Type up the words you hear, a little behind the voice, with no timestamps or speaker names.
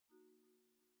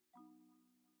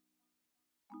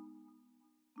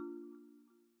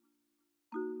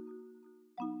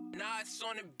Watts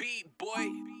on the beat, boy.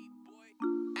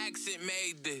 Accent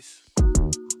made this.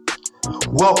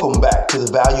 Welcome back to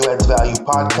the Value Adds Value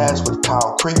podcast with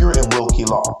Kyle Krieger and Wilkie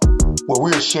Law, where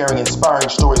we're sharing inspiring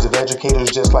stories of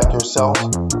educators just like yourself,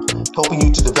 helping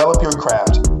you to develop your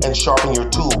craft and sharpen your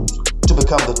tools to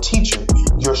become the teacher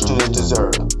your students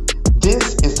deserve.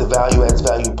 This is the Value Adds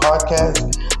Value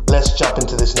podcast. Let's jump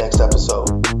into this next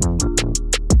episode.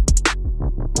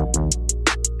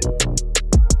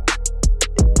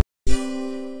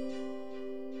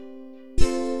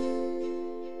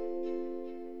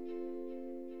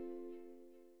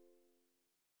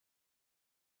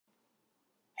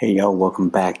 Hey y'all, welcome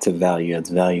back to Value Adds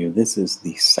Value. This is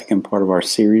the second part of our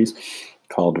series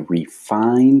called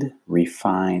Refined,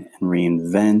 Refine, and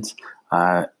Reinvent.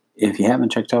 If you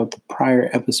haven't checked out the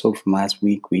prior episode from last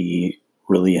week, we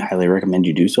really highly recommend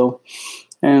you do so.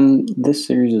 And this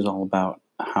series is all about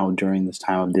how during this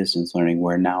time of distance learning,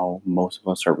 where now most of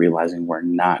us are realizing we're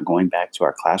not going back to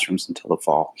our classrooms until the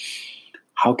fall,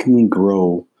 how can we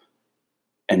grow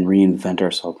and reinvent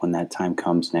ourselves when that time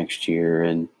comes next year?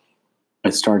 And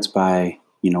it starts by,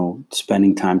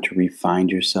 spending time to refine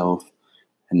yourself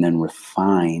and then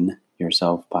refine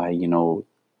yourself by,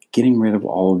 getting rid of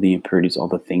all of the impurities, all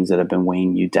the things that have been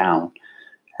weighing you down.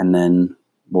 And then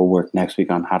we'll work next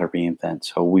week on how to reinvent.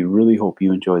 So we really hope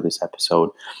you enjoy this episode.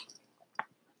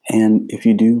 And if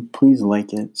you do, please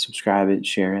like it, subscribe it,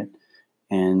 share it,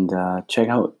 and check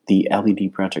out the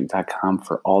ledproject.com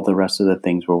for all the rest of the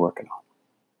things we're working on.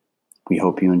 We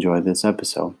hope you enjoy this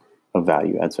episode of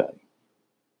Value Adds Value.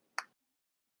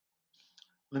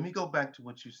 Let me go back to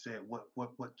what you said.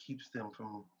 What keeps them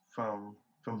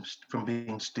from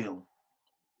being still?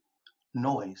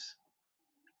 Noise.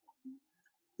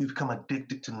 We've become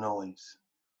addicted to noise.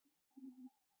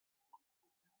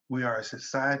 We are a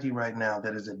society right now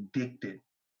that is addicted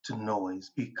to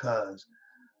noise because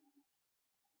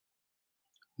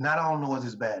not all noise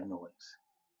is bad noise.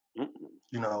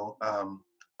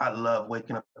 I love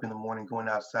waking up in the morning, going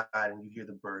outside, and you hear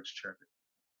the birds chirping.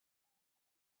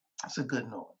 That's a good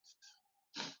noise.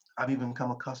 I've even become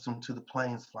accustomed to the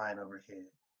planes flying overhead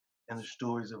and the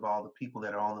stories of all the people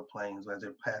that are on the planes as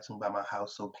they're passing by my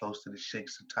house so close that it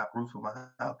shakes the top roof of my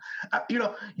house.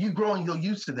 You grow and you're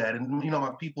used to that. And,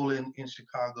 my people in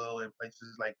Chicago and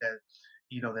places like that,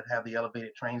 that have the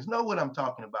elevated trains know what I'm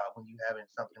talking about when you having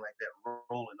something like that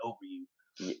rolling over you.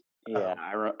 Yeah,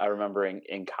 I remember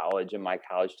in college, in my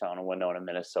college town in Winona,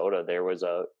 Minnesota, there was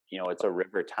it's a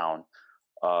river town.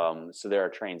 So there are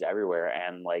trains everywhere.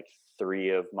 And like 3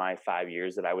 of my 5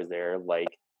 years that I was there, like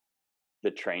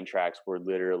the train tracks were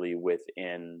literally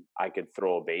within, I could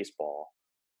throw a baseball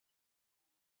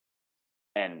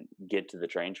and get to the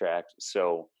train tracks.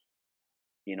 So,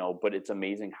 but it's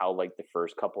amazing how like the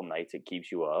first couple nights it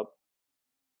keeps you up.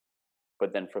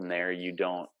 But then from there, you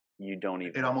don't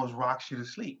even. It almost rocks you to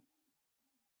sleep.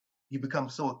 You become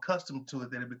so accustomed to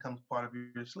it that it becomes part of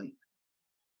your sleep.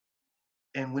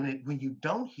 And when you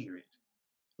don't hear it,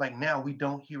 like now we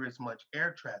don't hear as much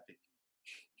air traffic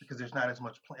because there's not as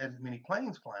many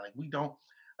planes flying. Like we don't,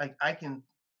 like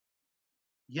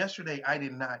yesterday I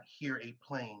did not hear a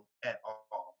plane at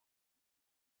all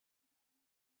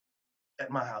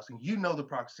at my house. And the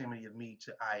proximity of me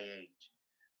to IH.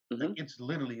 Mm-hmm. Like it's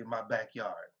literally in my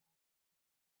backyard.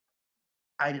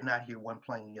 I did not hear one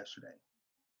plane yesterday.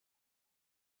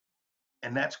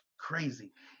 And that's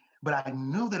crazy. But I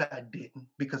knew that I didn't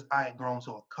because I had grown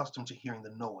so accustomed to hearing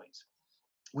the noise.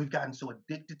 We've gotten so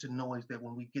addicted to noise that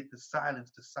when we get the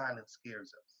silence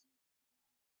scares us.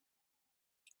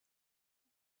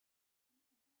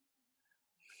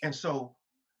 And so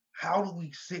how do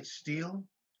we sit still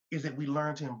is that we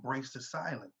learn to embrace the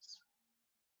silence.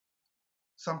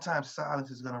 Sometimes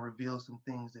silence is going to reveal some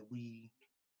things that we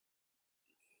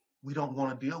don't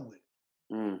want to deal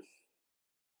with.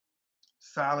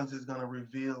 Silence is going to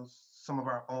reveal some of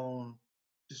our own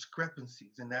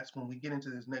discrepancies. And that's when we get into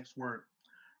this next word,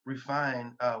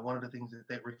 refine. One of the things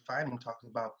that refining talks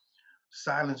about,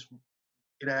 silence,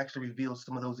 it actually reveals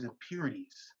some of those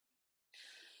impurities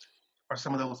or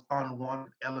some of those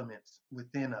unwanted elements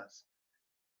within us,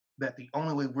 that the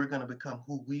only way we're going to become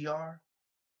who we are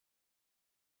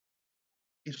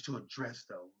is to address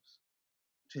those,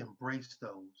 to embrace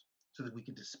those, so that we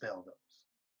can dispel those.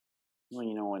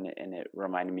 Well, and it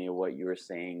reminded me of what you were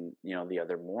saying, the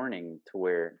other morning, to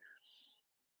where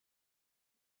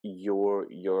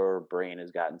your brain has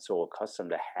gotten so accustomed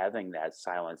to having that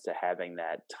silence, to having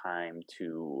that time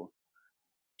to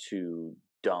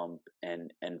dump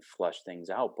and flush things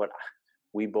out. But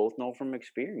we both know from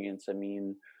experience, I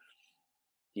mean,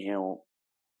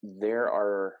 there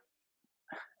are,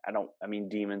 I mean,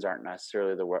 demons aren't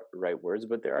necessarily the right words,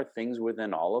 but there are things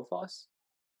within all of us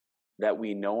that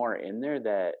we know are in there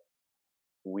that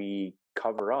we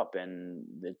cover up, and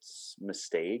it's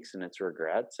mistakes and it's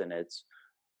regrets and it's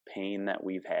pain that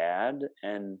we've had.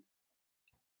 And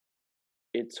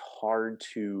it's hard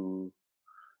to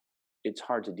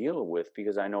deal with,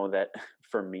 because I know that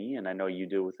for me, and I know you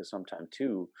deal with this sometime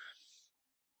too,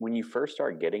 when you first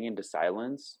start getting into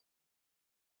silence,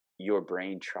 your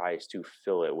brain tries to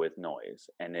fill it with noise,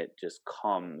 and it just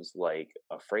comes like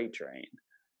a freight train.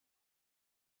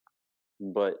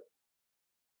 But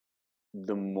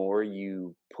the more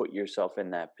you put yourself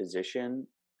in that position,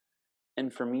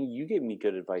 and for me, you gave me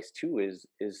good advice too, is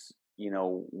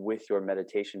with your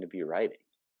meditation, to be writing.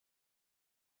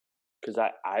 Because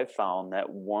I've found that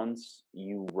once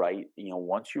you write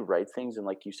things, and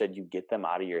like you said, you get them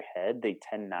out of your head, they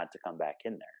tend not to come back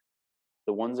in there.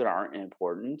 The ones that aren't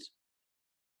important,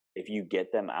 if you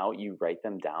get them out, you write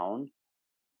them down,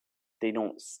 they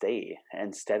don't stay.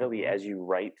 And steadily, as you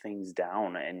write things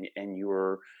down and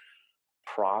you're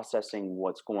processing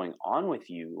what's going on with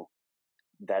you,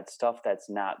 that stuff that's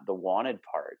not the wanted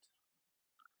part.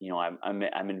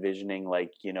 I'm envisioning,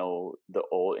 like, in the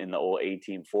old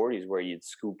 1840s, where you'd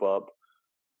scoop up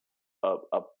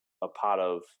a pot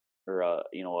of, or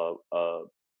a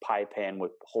pie pan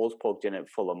with holes poked in it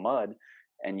full of mud,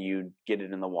 and you'd get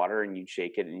it in the water, and you'd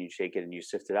shake it and you'd shake it and you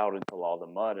sift it out until all the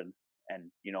mud and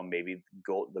maybe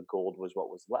the gold was what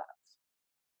was left.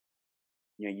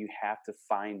 You have to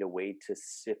find a way to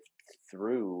sift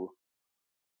through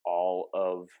all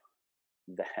of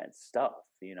that stuff.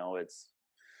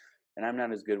 And I'm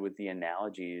not as good with the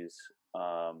analogies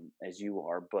as you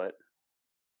are, but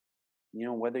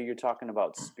whether you're talking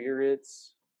about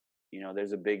spirits,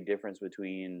 there's a big difference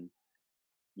between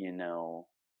Let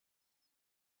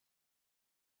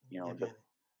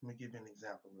me give you an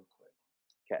example real quick.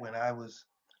 Okay. When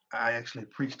I actually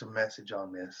preached a message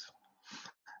on this,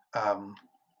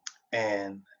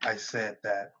 and I said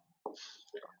that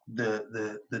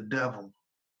the devil,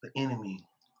 the enemy,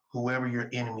 whoever your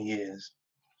enemy is,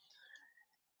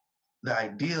 the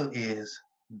ideal is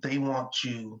they want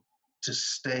you to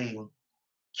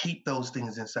keep those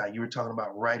things inside. You were talking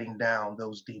about writing down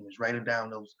those demons, writing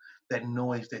down that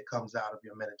noise that comes out of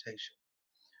your meditation.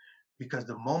 Because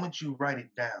the moment you write it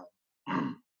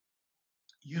down,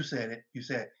 you said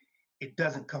it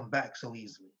doesn't come back so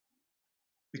easily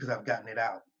because I've gotten it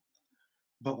out.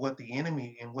 But what the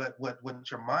enemy and what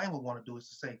your mind will want to do is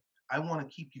to say, I want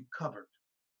to keep you covered.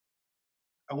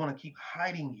 I want to keep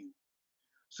hiding you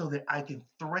so that I can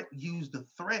use the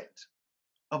threat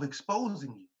of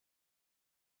exposing you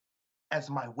as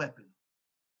my weapon.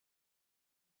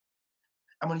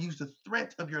 I'm going to use the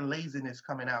threat of your laziness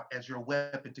coming out as your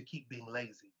weapon to keep being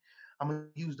lazy. I'm going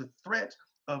to use the threat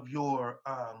of your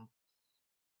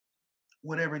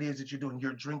whatever it is that you're doing,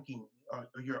 your drinking, or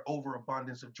your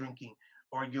overabundance of drinking,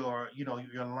 or your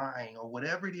lying, or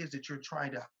whatever it is that you're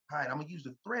trying to hide. I'm going to use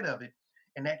the threat of it,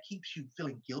 and that keeps you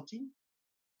feeling guilty.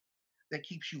 That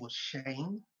keeps you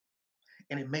ashamed,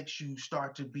 and it makes you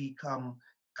start to become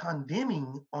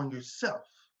condemning on yourself.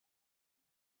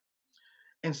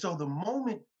 And so the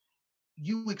moment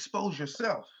you expose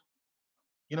yourself,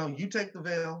 you take the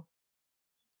veil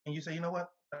and you say, you know what,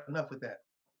 enough with that.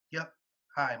 Yep.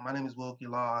 Hi, my name is Wilkie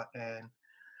Law, and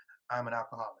I'm an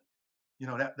alcoholic.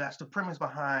 That's the premise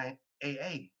behind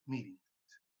AA meetings,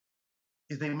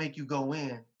 is they make you go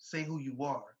in, say who you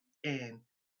are, and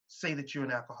say that you're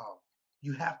an alcoholic.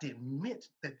 You have to admit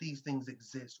that these things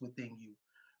exist within you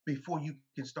before you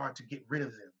can start to get rid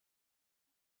of them.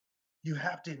 You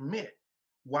have to admit,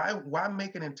 why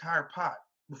make an entire pot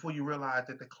before you realize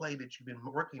that the clay that you've been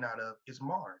working out of is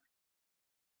marred?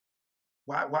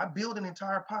 Why build an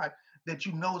entire pot that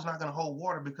you know is not going to hold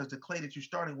water because the clay that you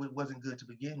started with wasn't good to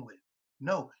begin with?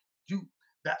 No,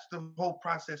 that's the whole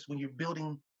process when you're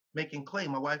making clay.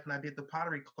 My wife and I did the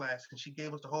pottery class, and she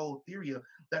gave us the whole theory of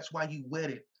that's why you wet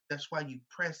it, that's why you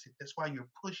press it, that's why you're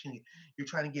pushing it. You're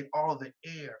trying to get all of the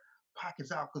air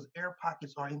pockets out, because air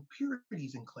pockets are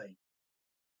impurities in clay.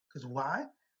 Because why?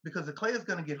 Because the clay is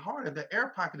going to get harder. The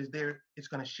air pocket is there, it's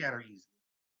going to shatter easily.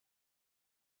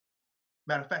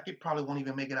 Matter of fact, it probably won't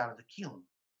even make it out of the kiln.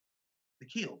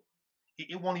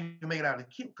 It won't even make it out of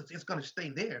the kiln because it's going to stay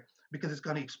there, because it's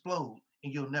going to explode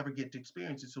and you'll never get to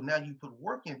experience it. So now you put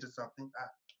work into something.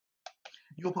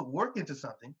 You'll put work into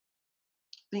something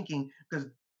thinking, because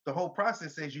the whole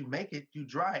process says you make it, you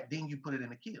dry it, then you put it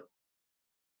in a kiln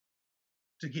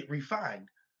to get refined.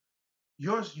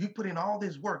 Yours, you put in all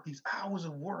this work, these hours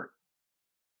of work,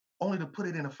 only to put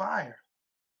it in a fire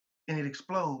and it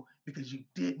explode because you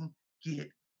didn't get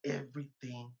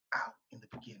everything out in the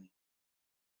beginning.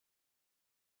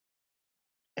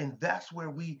 And that's where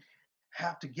we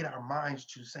have to get our minds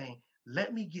to saying,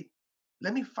 let me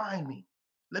find me.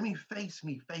 Let me face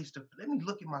me face to, let me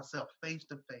look at myself face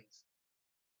to face.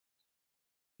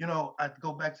 I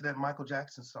go back to that Michael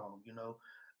Jackson song,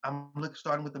 I'm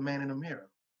starting with the man in the mirror.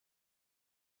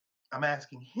 I'm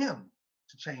asking him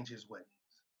to change his ways.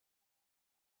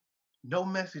 No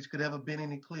message could ever been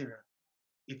any clearer.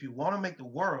 If you want to make the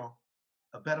world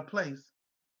a better place,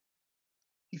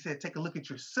 he said, take a look at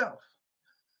yourself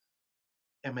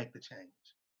and make the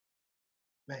change.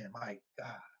 Man, my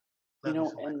God. You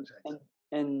know,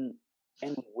 and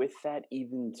with that,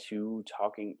 even too,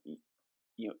 talking,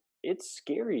 it's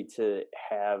scary to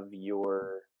have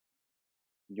your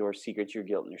secrets, your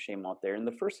guilt, and your shame out there. And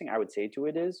the first thing I would say to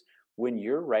it is, when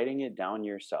you're writing it down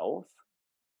yourself,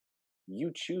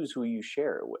 you choose who you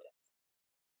share it with.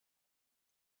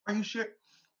 Are you sure?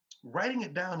 Writing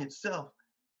it down itself,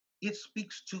 it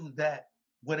speaks to that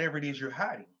whatever it is you're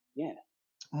hiding. Yeah.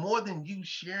 More than you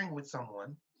sharing with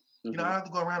someone. I don't have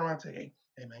to go around and say,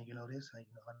 hey man, this, I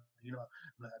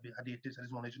did this, I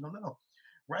just want to let you know. No.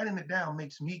 Writing it down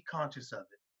makes me conscious of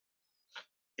it.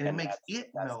 And it makes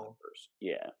it know.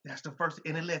 That's the first.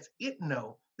 And it lets it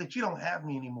know that you don't have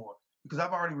me anymore. Because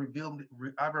I've already revealed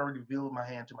my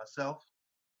hand to myself.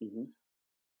 Mm-hmm.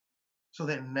 So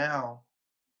that now,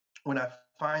 when I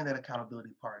find that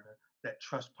accountability partner, that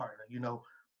trust partner,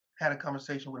 had a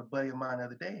conversation with a buddy of mine the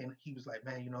other day, and he was like,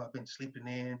 man, I've been sleeping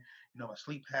in, my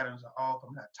sleep patterns are off,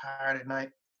 I'm not tired at night.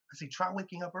 I say, try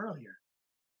waking up earlier.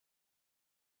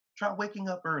 Try waking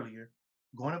up earlier,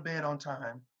 going to bed on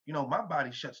time. My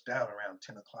body shuts down around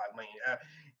 10 o'clock. I mean,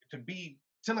 to be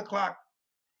 10 o'clock,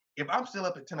 if I'm still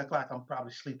up at 10 o'clock, I'm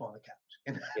probably asleep on the couch.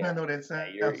 And I know that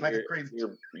sounds like a crazy.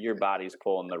 Your body's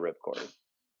pulling the ripcord.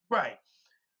 Right.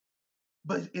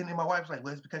 But and my wife's like,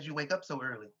 well, it's because you wake up so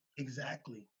early.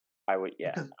 Exactly. I would,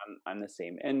 yeah, because I'm the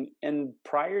same. And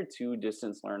prior to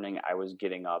distance learning, I was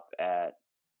getting up at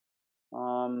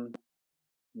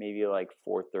maybe like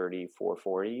 4:30,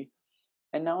 4:40,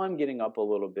 and now I'm getting up a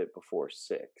little bit before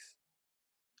 6.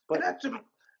 But I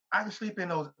can sleep in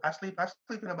those. I sleep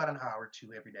in about an hour or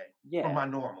two every day. Yeah, from my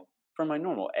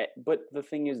normal. But the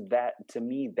thing is that to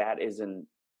me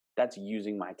that's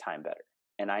using my time better.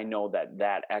 And I know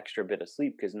that extra bit of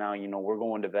sleep, because now, we're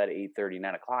going to bed at 8:30,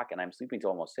 9 o'clock, and I'm sleeping till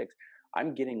almost 6.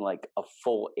 I'm getting like a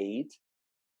full 8,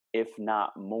 if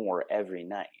not more, every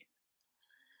night.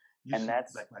 And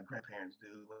that's like my grandparents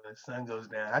do. When the sun goes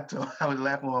down, I was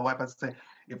laughing with my wife. I said,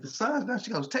 if the sun's down, she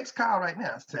goes, text Kyle right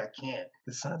now. I said, I can't.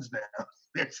 The sun's down.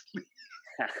 They're asleep.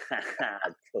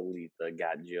 Talitha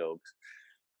got jokes.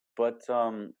 But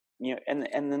and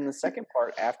then the second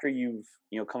part, after you've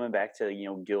coming back to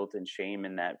guilt and shame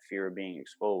and that fear of being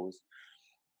exposed,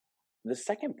 the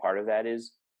second part of that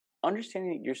is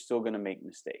understanding that you're still going to make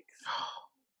mistakes.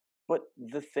 But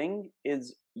the thing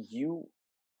is, the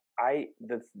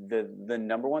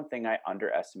number one thing I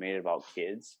underestimated about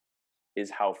kids is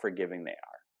how forgiving they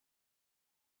are.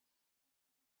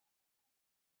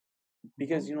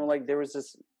 Because like there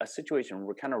was a situation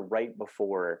where kind of right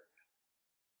before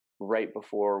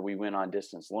we went on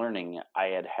distance learning,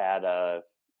 I had a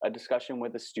discussion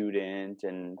with a student,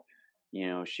 and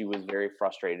she was very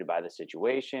frustrated by the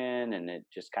situation, and it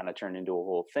just kind of turned into a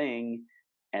whole thing.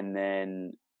 And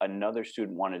then another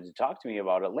student wanted to talk to me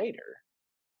about it later,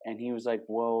 and he was like,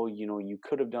 well, you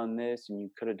could have done this and you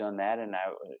could have done that, and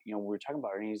we were talking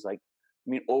about it, and he's like, I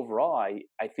mean, overall, I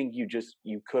think you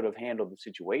could have handled the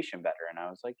situation better. And I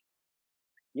was like,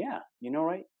 yeah,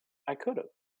 right, I could have.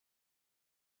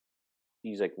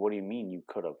 He's like, what do you mean you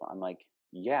could have? I'm like,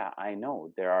 yeah, I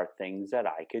know there are things that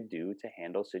I could do to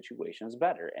handle situations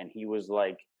better. And he was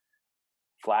like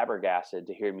flabbergasted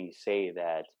to hear me say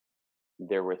that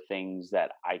there were things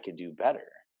that I could do better.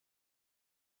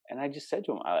 And I just said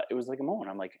to him, it was like a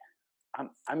moment. I'm like,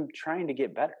 I'm trying to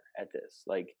get better at this.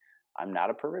 Like, I'm not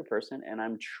a perfect person, and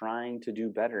I'm trying to do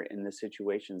better in the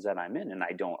situations that I'm in. And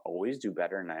I don't always do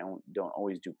better, and I don't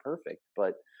always do perfect,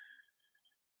 but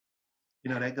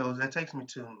that takes me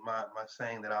to my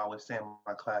saying that I always say in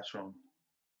my classroom: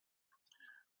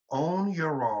 own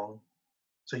your wrong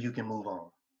so you can move on.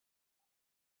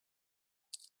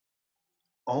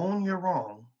 Own your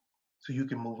wrong so you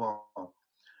can move on.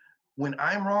 When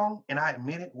I'm wrong and I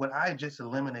admit it, what I just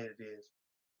eliminated is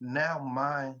now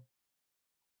my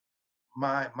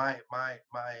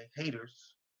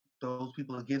haters, those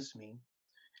people against me,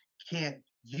 can't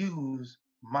use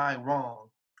my wrong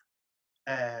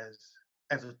as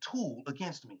a tool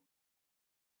against me.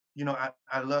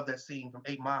 I love that scene from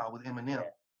 8 Mile with Eminem,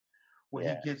 where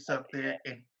he gets up there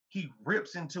and he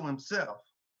rips into himself.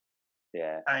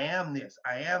 Yeah. I am this.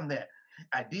 I am that.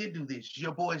 I did do this.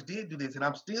 Your boys did do this. And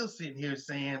I'm still sitting here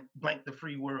saying, blank the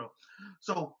free world.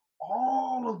 So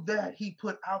all of that he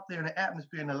put out there in the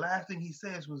atmosphere. And the last thing he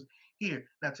says was, here,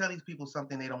 now tell these people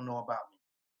something they don't know about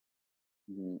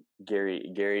me.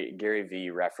 Gary V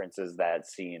references that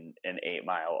scene in 8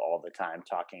 Mile all the time,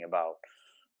 talking about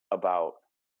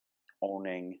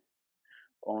owning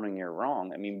your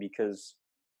wrong. I mean, because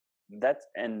that's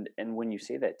and when you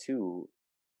say that too,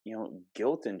 you know,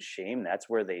 guilt and shame, that's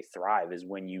where they thrive, is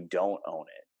when you don't own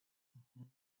it.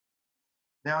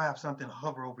 Now I have something to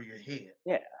hover over your head.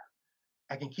 Yeah.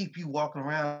 I can keep you walking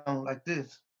around like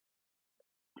this.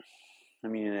 I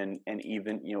mean, and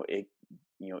even,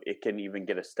 it can even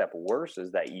get a step worse,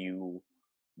 is that you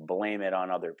blame it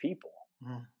on other people.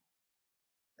 Mm.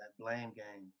 That blame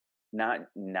game. Not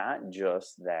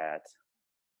just that,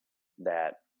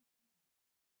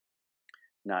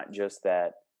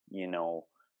 you know,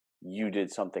 you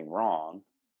did something wrong.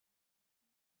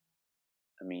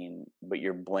 I mean, but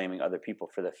you're blaming other people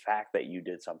for the fact that you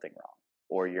did something wrong,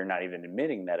 or you're not even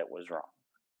admitting that it was wrong.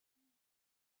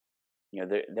 You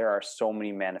know, there are so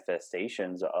many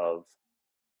manifestations of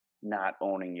not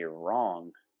owning your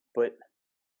wrong. But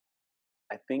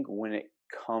I think when it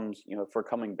comes, you know, if we're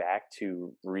coming back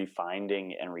to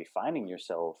refining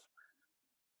yourself,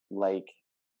 like,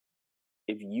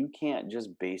 if you can't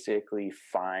just basically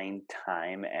find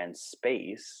time and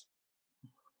space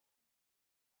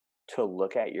to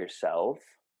look at yourself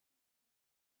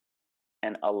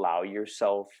and allow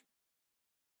yourself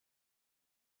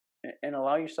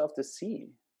to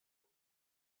see,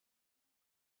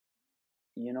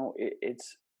 you know,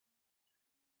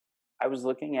 I was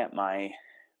looking at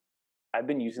I've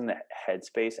been using the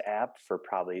Headspace app for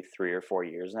probably 3 or 4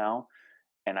 years now,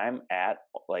 and I'm at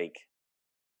like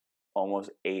almost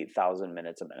 8,000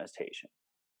 minutes of meditation.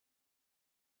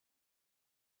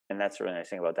 And that's the really nice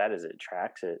thing about that, is it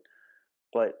tracks it.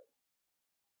 But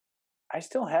I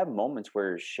still have moments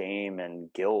where shame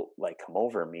and guilt like come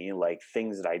over me, like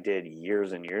things that I did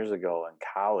years and years ago in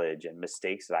college and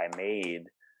mistakes that I made.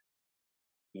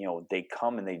 You know, they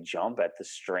come and they jump at the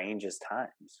strangest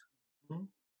times. Mm-hmm.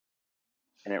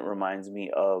 And it reminds me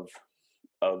of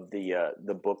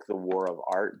the book The War of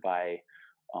Art by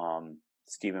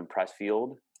Stephen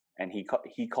Pressfield, and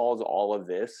he calls all of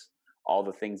this, all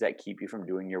the things that keep you from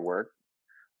doing your work,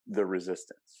 the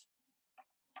resistance.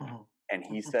 Mm-hmm. And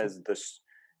he says this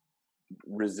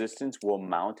resistance will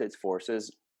mount its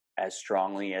forces as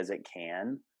strongly as it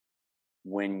can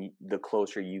when the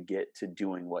closer you get to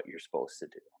doing what you're supposed to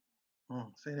do.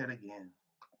 Say that again.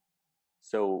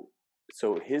 So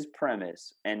his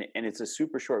premise, and it's a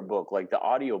super short book, like the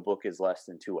audio book is less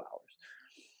than 2 hours.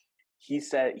 He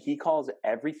said he calls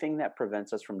everything that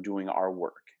prevents us from doing our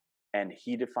work, and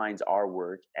he defines our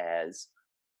work as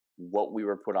what we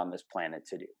were put on this planet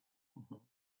to do. Mm-hmm.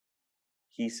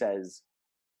 He says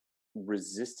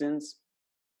resistance,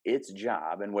 its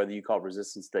job, and whether you call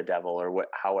resistance the devil or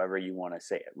however you want to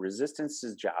say it,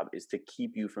 resistance's job is to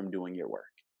keep you from doing your work.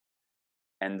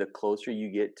 And the closer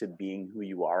you get to being who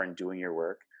you are and doing your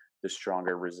work, the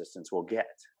stronger resistance will get.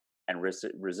 And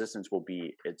resistance will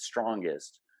be its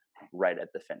strongest right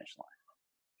at the finish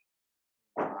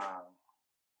line. Wow.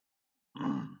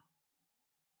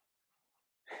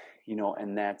 You know,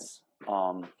 and that's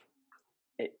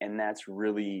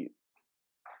really,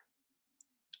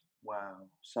 wow,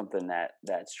 something that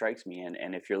strikes me.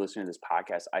 And if you're listening to this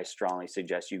podcast, I strongly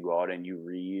suggest you go out and you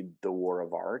read The War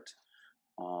of Art.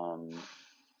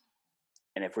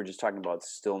 And if we're just talking about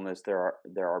stillness, there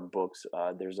are books.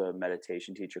 There's a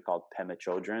meditation teacher called Pema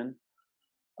Chodron,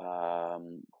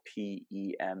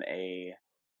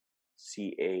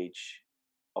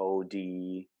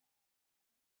 PEMACHODREN.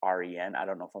 I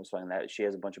don't know if I'm spelling that. She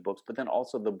has a bunch of books, but then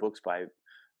also the books by, I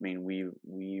mean, we've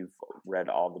read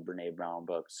all the Brene Brown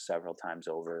books several times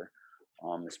over.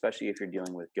 Especially if you're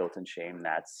dealing with guilt and shame,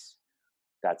 that's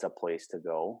a place to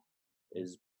go,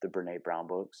 is the Brene Brown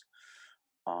books.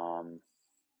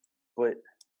 But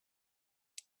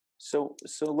so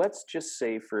let's just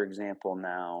say, for example,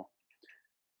 now,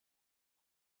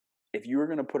 if you were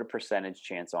going to put a percentage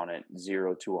chance on it,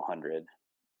 0 to 100,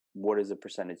 what is the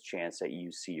percentage chance that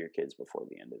you see your kids before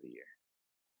the end of the year?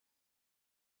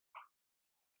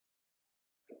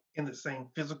 In the same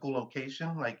physical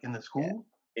location, like in the school?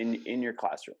 Yeah. In your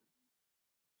classroom.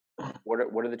 What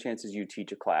are the chances you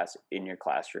teach a class in your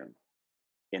classroom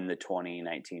in the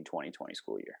 2019-2020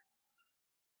 school year?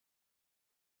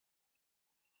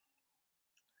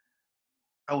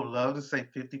 I would love to say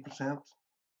 50%,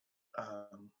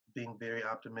 being very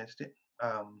optimistic.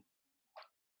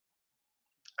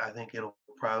 I think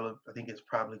it's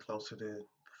probably closer to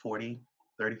 40,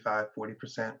 35,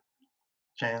 40%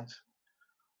 chance.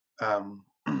 Um,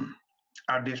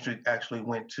 our district actually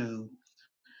went to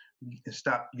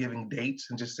stop giving dates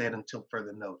and just said until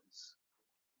further notice.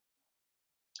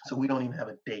 So we don't even have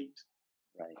a date.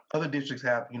 Right. Other districts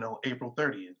have, April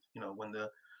 30th,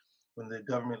 when the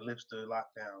government lifts the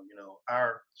lockdown,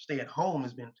 our stay at home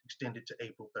has been extended to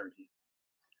April 30th.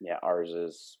 Yeah, ours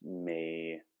is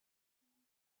May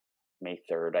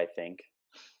 3rd, I think.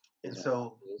 And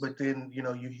so, but then,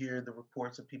 you hear the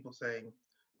reports of people saying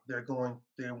they're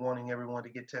wanting everyone to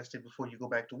get tested before you go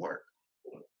back to work.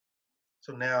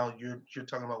 So now you're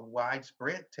talking about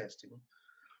widespread testing.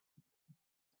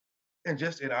 And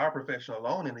just in our profession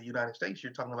alone in the United States,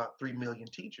 you're talking about 3 million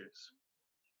teachers.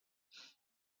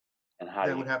 And how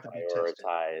do you would have to be tested.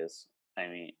 prioritize? I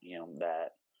mean,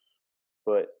 that.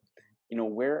 But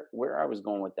where I was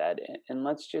going with that, and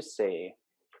let's just say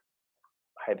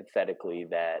hypothetically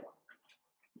that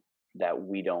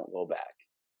we don't go back.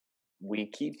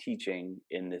 We keep teaching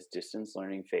in this distance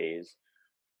learning phase,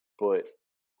 but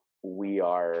we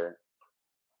are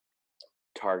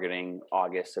targeting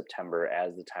August, September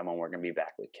as the time when we're going to be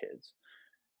back with kids.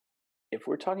 If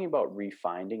we're talking about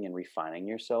refining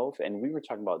yourself, and we were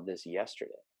talking about this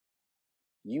yesterday,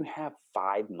 you have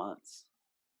 5 months.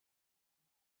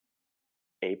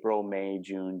 April, May,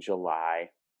 June, July,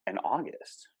 and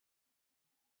August.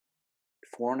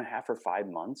 4.5 or 5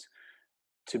 months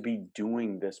to be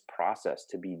doing this process,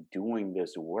 to be doing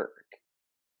this work.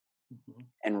 Mm-hmm.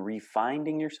 And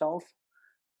refining yourself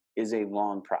is a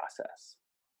long process.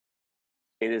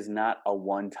 It is not a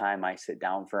one time I sit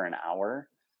down for an hour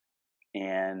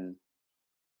and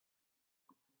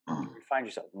refine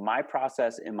yourself. My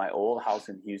process in my old house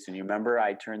in Houston, you remember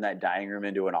I turned that dining room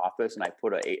into an office and I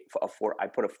put a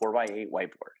 4x8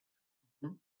 whiteboard.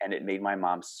 Mm-hmm. And it made my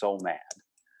mom so mad.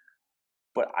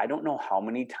 But I don't know how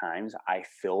many times I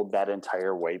filled that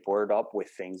entire whiteboard up with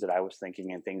things that I was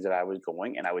thinking and things that I was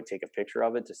going, and I would take a picture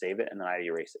of it to save it, and then I'd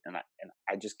erase it. And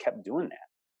I just kept doing that.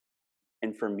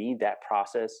 And for me, that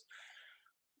process,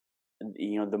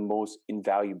 the most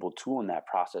invaluable tool in that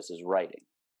process is writing.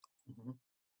 Mm-hmm.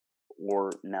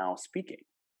 Or now speaking,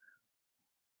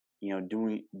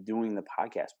 doing the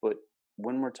podcast. But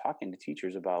when we're talking to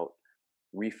teachers about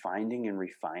refining and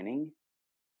refining,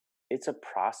 it's a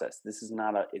process. It's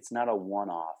not a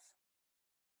one-off.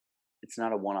 It's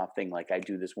not a one-off thing like I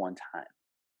do this one time.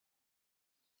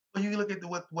 Well, you look at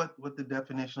what the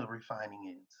definition of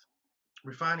refining is.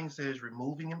 Refining says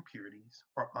removing impurities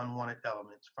or unwanted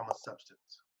elements from a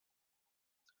substance.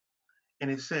 And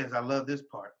it says, I love this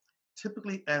part,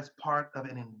 typically as part of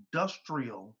an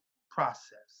industrial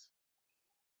process.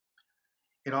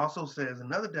 It also says,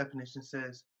 another definition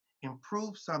says,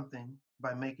 improve something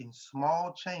by making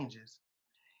small changes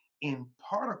in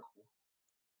particle,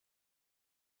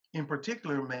 in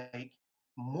particular, make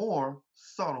more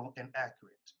subtle and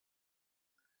accurate.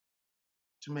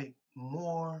 To make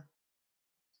more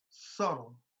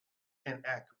subtle and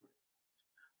accurate.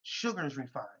 Sugar is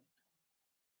refined.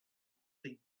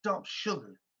 They dump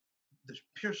sugar, the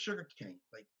pure sugar cane.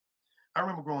 Like, I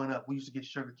remember growing up, we used to get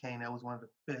sugar cane. That was one of the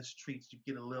best treats. You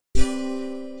get a little.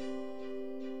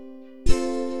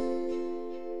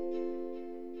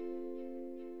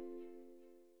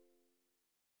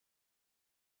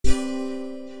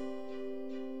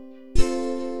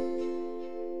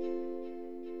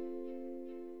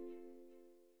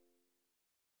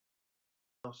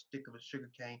 Stick of a sugar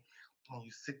cane, and you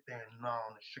sit there and gnaw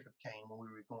on the sugar cane when we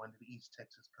were going to the East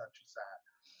Texas countryside.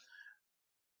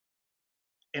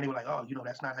 And they were like, oh,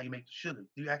 that's not how you make the sugar.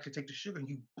 You actually take the sugar and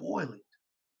you boil it.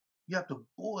 You have to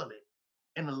boil it.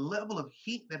 And the level of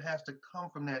heat that has to come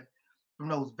from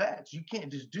those vats, you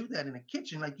can't just do that in the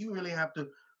kitchen. Like, you really have to,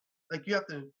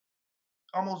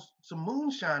 almost some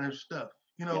moonshiner stuff,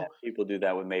 Yeah, people do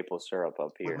that with maple syrup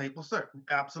up here. With maple syrup,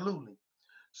 absolutely.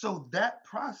 So that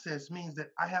process means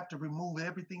that I have to remove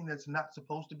everything that's not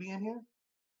supposed to be in here,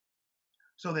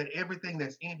 so that everything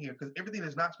that's in here, because everything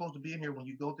that's not supposed to be in here, when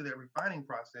you go through that refining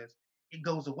process, it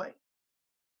goes away.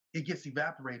 It gets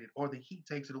evaporated, or the heat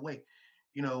takes it away.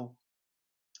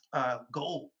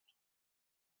 Gold.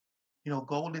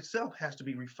 Gold itself has to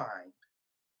be refined.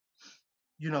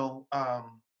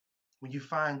 When you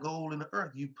find gold in the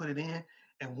earth, you put it in,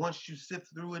 and once you sift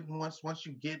through it, and once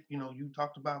you get, you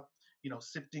talked about,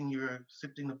 sifting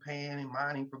the pan and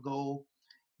mining for gold,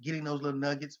 getting those little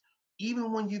nuggets.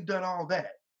 Even when you've done all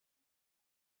that,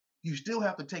 you still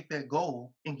have to take that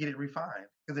gold and get it refined,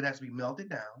 because it has to be melted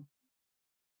down.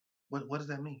 What does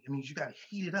that mean? It means you got to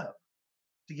heat it up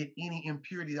to get any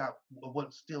impurity out of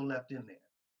what's still left in there.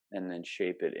 and then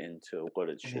shape it into what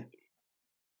it and should be.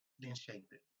 then shape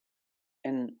it.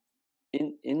 And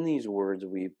in these words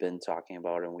we've been talking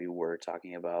about and we were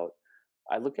talking about,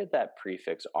 I look at that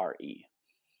prefix re,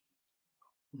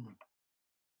 Mhm.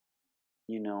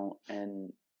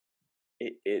 and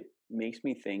it makes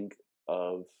me think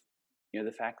of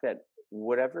the fact that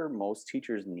whatever most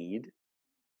teachers need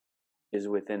is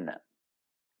within them.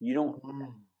 You don't.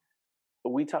 Mhm.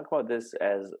 We talk about this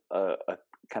as a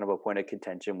kind of a point of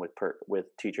contention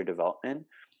with teacher development.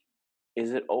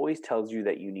 Is it always tells you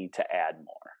that you need to add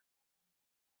more.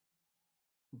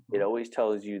 It Mhm. always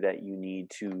tells you that you need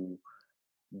to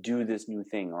do this new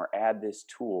thing or add this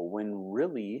tool, when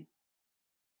really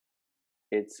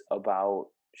it's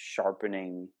about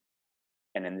sharpening,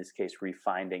 and in this case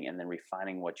refining, and then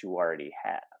refining what you already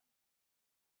have.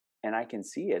 And I can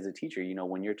see as a teacher,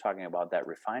 when you're talking about that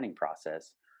refining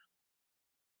process,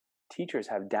 teachers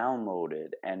have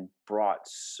downloaded and brought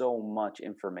so much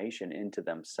information into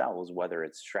themselves, whether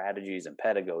it's strategies and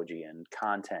pedagogy and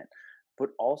content,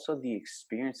 but also the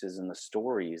experiences and the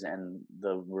stories and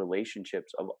the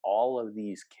relationships of all of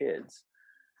these kids.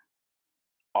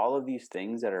 All of these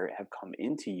things that have come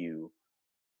into you,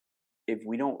 if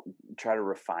we don't try to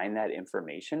refine that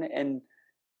information, and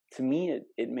to me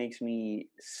it makes me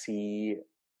see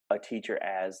a teacher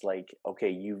as like, okay,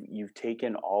 you've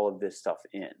taken all of this stuff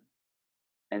in,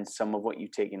 and some of what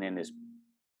you've taken in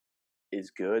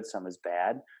is good, some is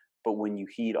bad, but when you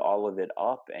heat all of it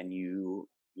up and you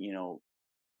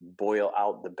boil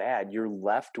out the bad, you're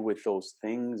left with those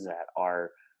things that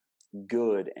are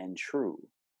good and true.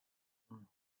 Mm.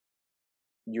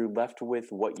 You're left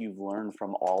with what you've learned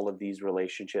from all of these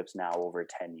relationships now over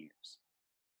 10 years.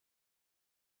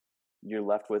 You're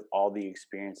left with all the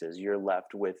experiences. You're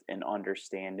left with an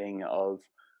understanding of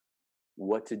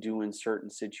what to do in certain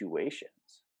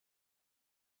situations.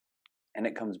 And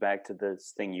it comes back to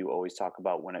this thing you always talk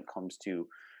about when it comes to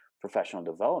professional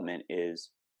development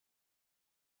is,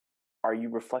 are you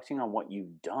reflecting on what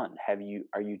you've done?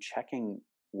 Are you checking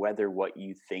whether what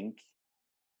you think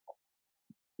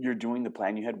you're doing, the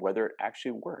plan you had, whether it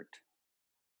actually worked?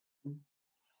 Mhm.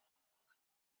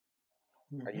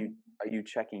 Are you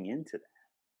checking into that?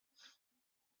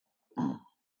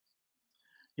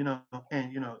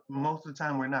 And most of the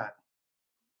time we're not.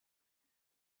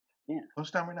 Yeah. Most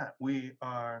of the time we're not. We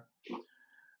are.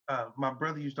 My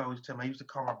brother used to always tell me. I used to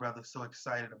call my brother so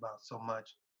excited about so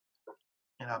much,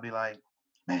 and I'll be like,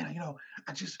 "Man,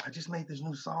 I just made this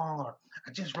new song, or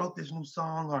I just wrote this new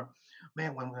song, or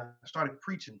man, when I started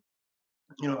preaching,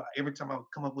 every time I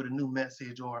would come up with a new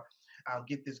message, or I'll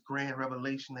get this grand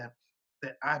revelation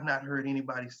that I've not heard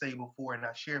anybody say before, and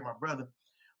I shared my brother.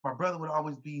 My brother would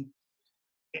always be,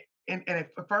 and at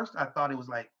first I thought it was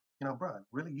like, bro,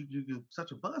 really, you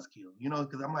such a buzzkill,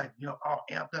 because I'm like, all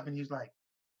amped up, and he's like,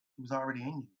 it was already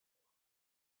in you.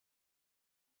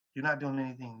 You're not doing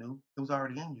anything new. It was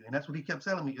already in you, and that's what he kept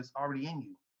telling me. It's already in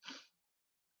you,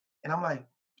 and I'm like,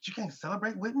 but you can't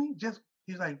celebrate with me. Just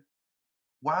he's like,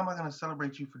 why am I going to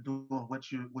celebrate you for doing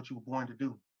what you were born to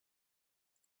do?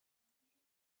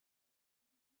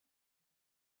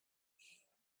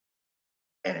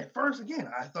 And at first,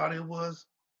 again, I thought it was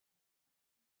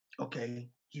okay.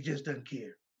 He just doesn't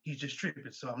care. He's just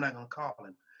tripping, so I'm not going to call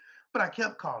him. But I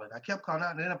kept calling. I kept calling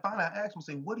out, and then finally I asked him,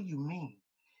 "Say, what do you mean?"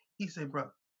 He said,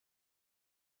 "Bro,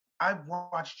 I've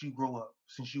watched you grow up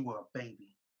since you were a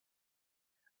baby.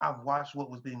 I've watched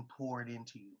what was being poured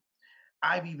into you.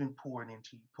 I've even poured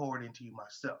into you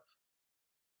myself.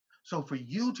 So for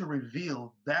you to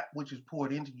reveal that which is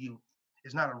poured into you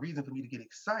is not a reason for me to get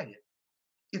excited.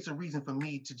 It's a reason for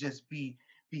me to just be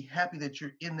happy that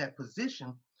you're in that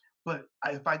position. But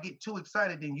if I get too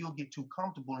excited, then you'll get too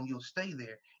comfortable and you'll stay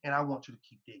there. And I want you to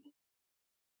keep digging.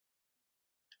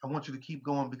 I want you to keep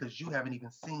going because you haven't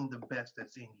even seen the best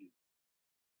that's in you."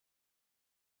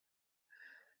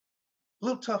 A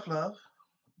little tough love,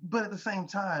 but at the same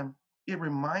time, it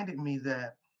reminded me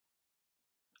that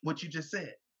what you just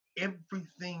said,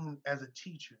 everything as a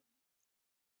teacher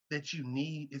that you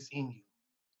need is in you.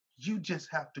 You just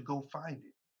have to go find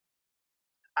it.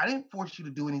 I didn't force you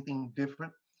to do anything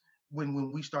different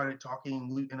when we started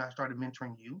talking and I started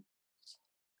mentoring you.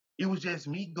 It was just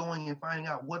me going and finding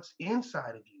out what's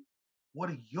inside of you. What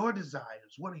are your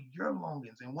desires? What are your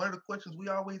longings? And one of the questions we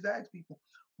always ask people,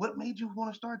 what made you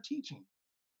want to start teaching?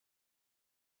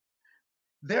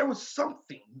 There was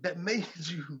something that made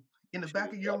you in the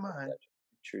back of your mind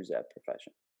Choose that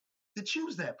profession. to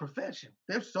choose that profession.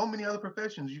 There's so many other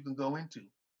professions you can go into.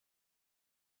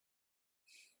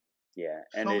 Yeah,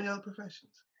 So many other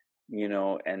professions.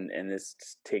 and this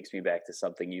takes me back to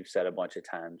something you've said a bunch of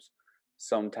times.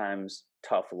 sometimes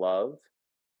tough love,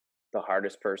 the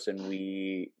hardest person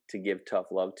to give tough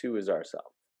love to is ourselves.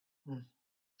 Mm.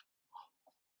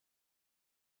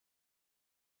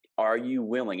 Are you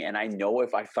willing? And I know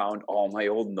if I found all my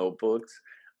old notebooks,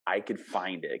 I could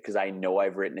find it because I know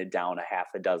I've written it down a half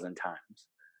a dozen times.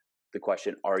 The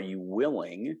question, are you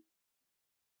willing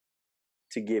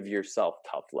to give yourself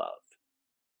tough love?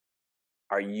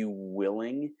 Are you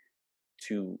willing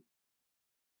to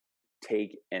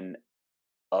take an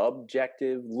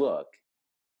objective look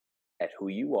at who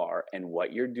you are and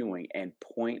what you're doing and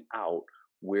point out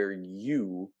where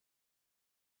you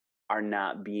are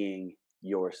not being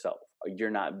yourself?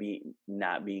 You're not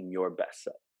being your best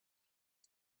self.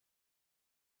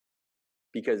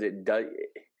 Because it does,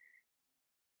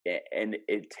 and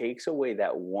it takes away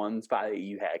that one spot that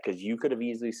you had, because you could have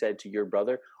easily said to your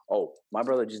brother, oh, my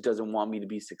brother just doesn't want me to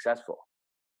be successful.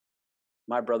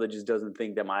 My brother just doesn't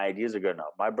think that my ideas are good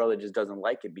enough. My brother just doesn't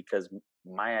like it because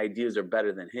my ideas are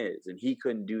better than his, and he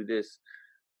couldn't do this,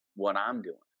 what I'm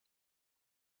doing.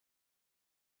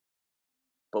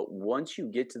 But once you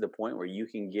get to the point where you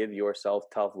can give yourself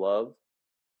tough love,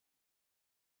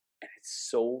 and it's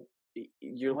so,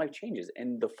 your life changes.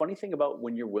 And the funny thing about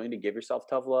when you're willing to give yourself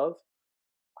tough love,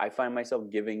 I find myself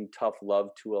giving tough love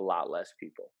to a lot less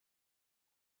people.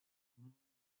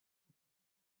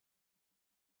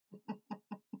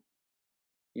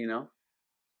 You know?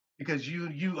 Because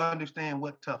you understand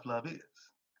what tough love is.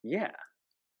 Yeah.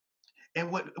 And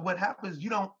what happens,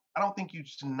 I don't think you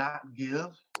should not give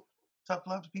tough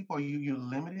love to people, or you're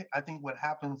limited. I think what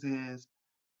happens is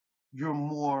you're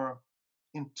more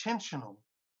intentional,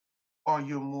 or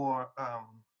you're more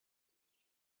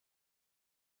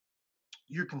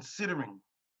you're considering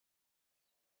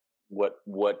What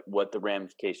the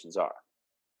ramifications are.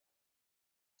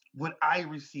 would I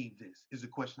receive this is a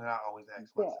question that I always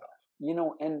ask myself. You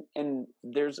know,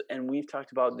 and we've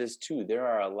talked about this too. There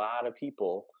are a lot of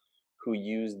people who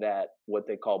use that, what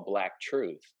they call black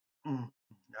truth. Oh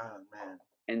man.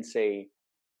 And say,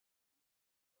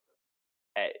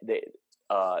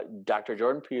 Dr.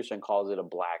 Jordan Peterson calls it a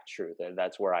black truth, and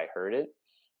that's where I heard it,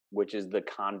 which is the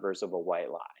converse of a white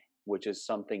lie, which is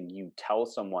something you tell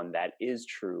someone that is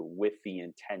true with the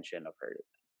intention of hurting them.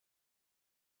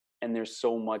 And there's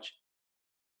so much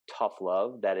tough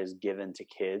love that is given to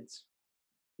kids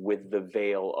with the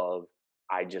veil of,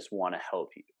 I just want to help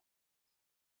you.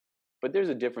 But there's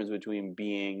a difference between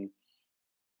being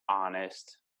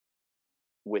honest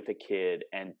with a kid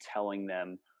and telling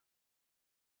them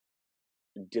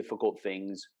difficult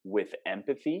things with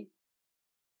empathy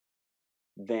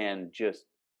than just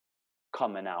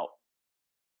coming out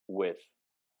with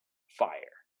fire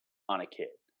on a kid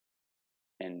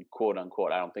and quote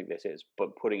unquote, I don't think this is,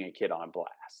 but putting a kid on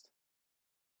blast.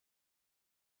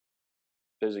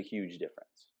 There's a huge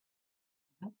difference.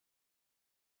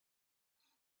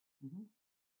 Mm-hmm.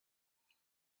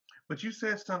 But you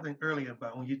said something earlier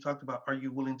about when you talked about, are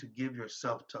you willing to give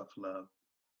yourself tough love?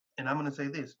 And I'm going to say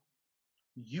this,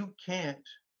 you can't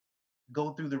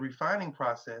go through the refining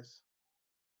process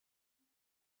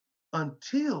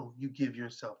until you give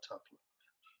yourself tough love.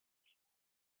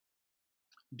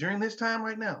 During this time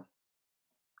right now,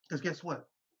 because guess what?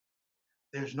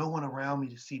 There's no one around me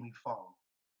to see me fall.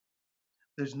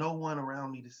 There's no one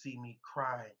around me to see me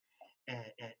cry and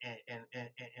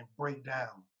break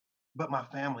down, but my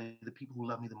family, the people who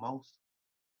love me the most.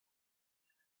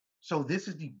 So this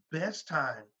is the best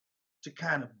time to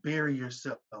kind of bury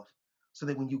yourself so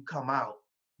that when you come out,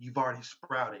 you've already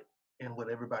sprouted, and what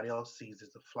everybody else sees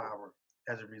is the flower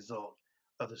as a result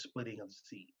of the splitting of the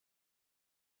seed.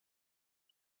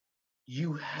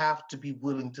 You have to be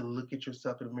willing to look at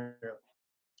yourself in the mirror.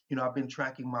 You know, I've been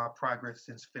tracking my progress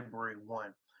since February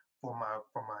 1 for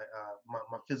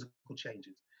my physical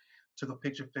changes. Took a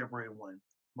picture February 1,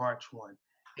 March 1,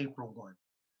 April 1.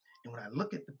 And when I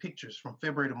look at the pictures from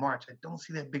February to March, I don't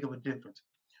see that big of a difference.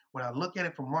 When I look at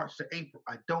it from March to April,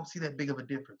 I don't see that big of a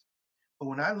difference. But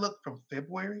when I look from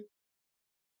February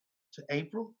to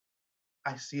April,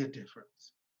 I see a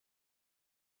difference.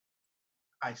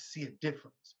 I see a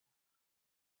difference.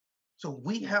 So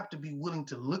we have to be willing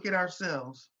to look at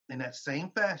ourselves in that same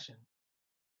fashion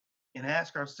and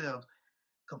ask ourselves,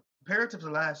 compared to the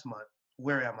last month,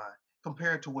 where am I?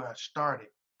 Compared to where I started,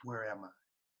 where am I?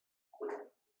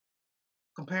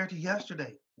 Compared to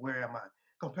yesterday, where am I?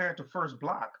 Compared to first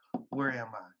block, where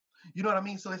am I? You know what I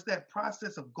mean? So it's that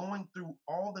process of going through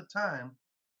all the time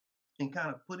and kind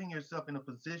of putting yourself in a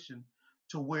position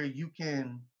to where you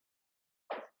can,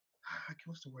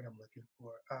 what's the word I'm looking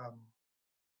for?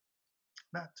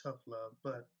 Not tough love,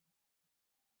 but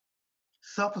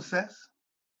self-assess.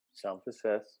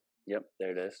 Self-assess. Yep,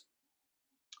 there it is.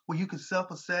 Where you can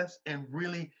self-assess and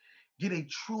really get a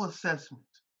true assessment,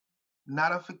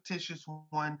 not a fictitious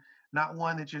one, not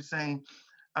one that you're saying,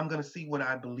 I'm going to see what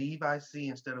I believe I see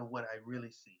instead of what I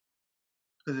really see.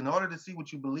 Because in order to see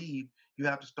what you believe, you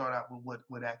have to start out with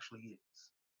what actually is.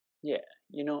 Yeah,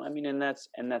 I mean, and that's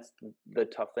the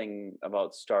tough thing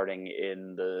about starting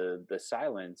in the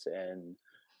silence and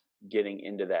getting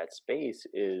into that space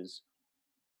is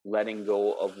letting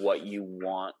go of what you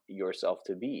want yourself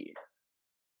to be,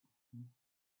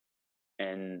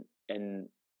 and and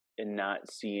and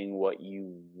not seeing what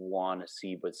you want to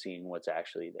see, but seeing what's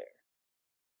actually there.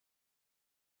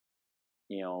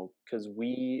 Because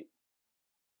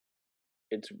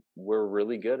we're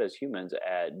really good as humans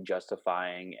at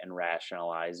justifying and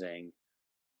rationalizing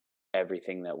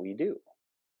everything that we do.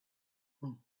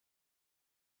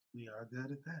 We are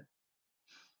good at that.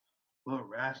 We'll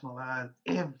rationalize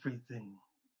everything.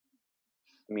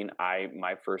 I mean,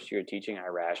 my first year teaching, I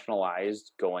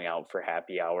rationalized going out for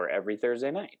happy hour every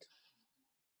Thursday night.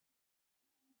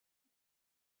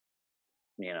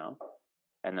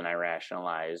 And then I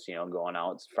rationalized, going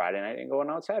out Friday night and going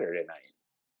out Saturday night.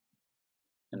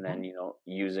 And then,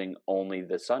 using only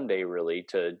the Sunday really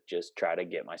to just try to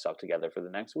get myself together for the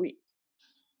next week.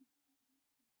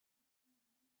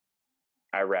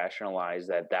 I rationalized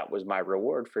that was my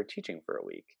reward for teaching for a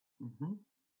week. Mm-hmm.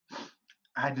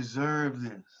 I deserve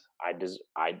this.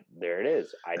 There it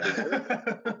is. I deserve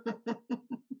it.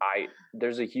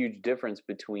 There's a huge difference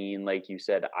between, like you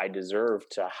said, I deserve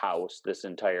to house this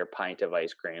entire pint of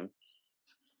ice cream,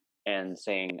 and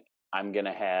saying I'm going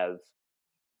to have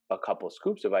a couple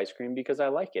scoops of ice cream because I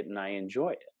like it and I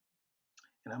enjoy it.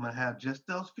 And I'm going to have just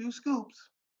those few scoops.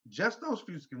 Yep.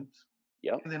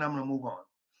 And then I'm going to move on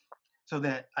so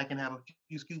that I can have a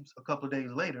few scoops a couple of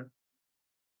days later.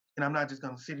 And I'm not just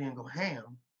going to sit here and go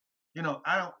ham.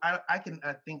 I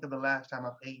think of the last time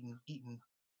I've eaten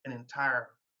an entire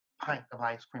pint of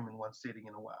ice cream in one sitting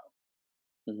in a while.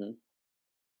 Mm-hmm.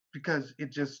 Because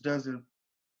it just doesn't.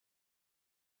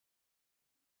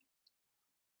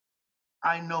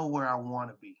 I know where I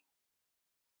want to be.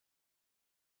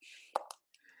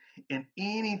 And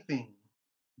anything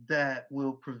that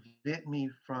will prevent me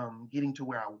from getting to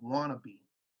where I want to be.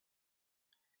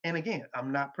 And again,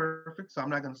 I'm not perfect, so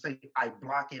I'm not going to say I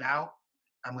block it out.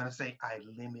 I'm going to say I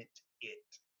limit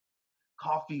it.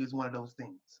 Coffee is one of those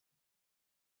things.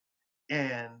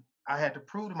 And I had to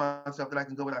prove to myself that I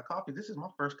can go without coffee. This is my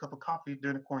first cup of coffee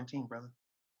during the quarantine, brother.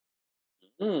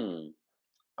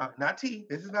 Not tea.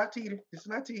 This is not tea.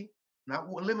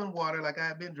 Not lemon water like I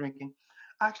have been drinking.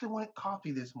 I actually wanted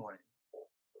coffee this morning.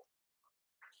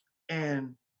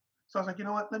 And so I was like, you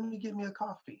know what? Let me get me a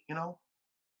coffee,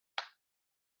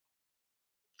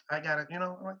 I got it,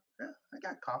 I'm like, yeah, I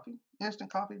got coffee.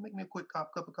 Instant coffee. Make me a quick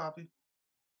cup of coffee.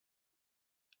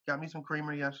 Got me some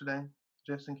creamer yesterday,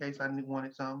 just in case I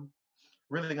wanted some.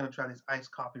 Really going to try this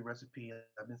iced coffee recipe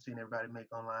I've been seeing everybody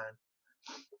make online.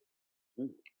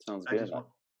 Sounds good. I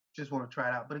just want to try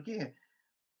it out. But again,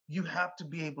 you have to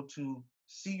be able to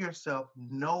see yourself,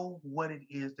 know what it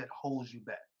is that holds you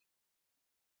back.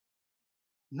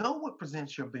 Know what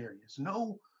presents your barriers.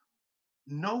 Know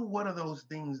what are those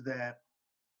things that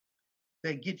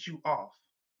get you off.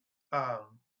 I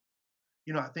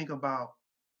think about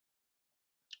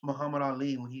Muhammad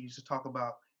Ali when he used to talk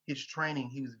about his training.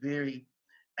 He was very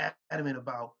adamant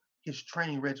about his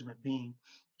training regimen being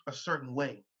a certain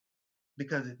way,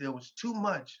 because if there was too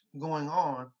much going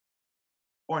on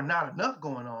or not enough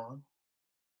going on,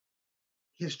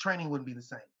 his training wouldn't be the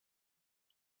same.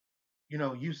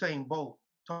 Usain Bolt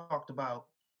talked about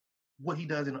what he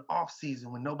does in the off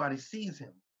season when nobody sees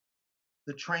him,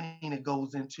 the training that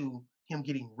goes into him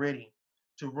getting ready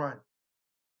to run.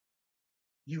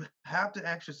 You have to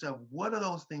ask yourself, what are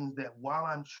those things that while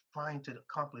I'm trying to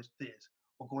accomplish this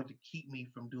are going to keep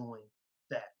me from doing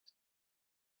that?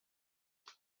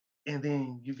 And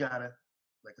then you gotta,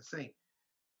 like I say,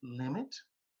 limit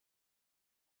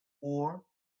or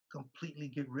completely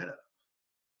get rid of.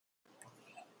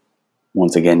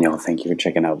 Once again, y'all, thank you for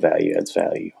checking out Value Adds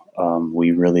Value.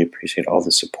 We really appreciate all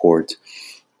the support.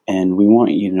 And we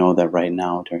want you to know that right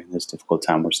now, during this difficult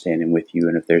time, we're standing with you.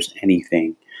 And if there's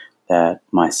anything that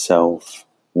myself,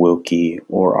 Wilkie,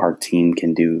 or our team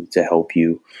can do to help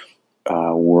you,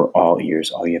 we're all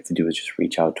ears. All you have to do is just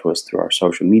reach out to us through our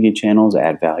social media channels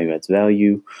at Value Adds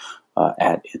Value,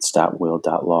 at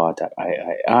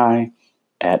its.will.law.iii,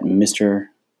 at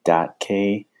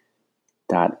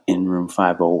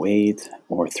mr.k.inroom508,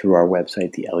 or through our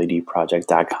website,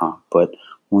 theledproject.com. But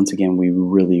once again, we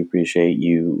really appreciate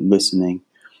you listening,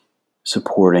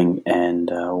 supporting,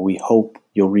 and we hope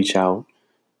you'll reach out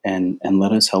and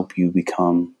let us help you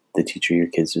become the teacher your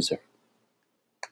kids deserve.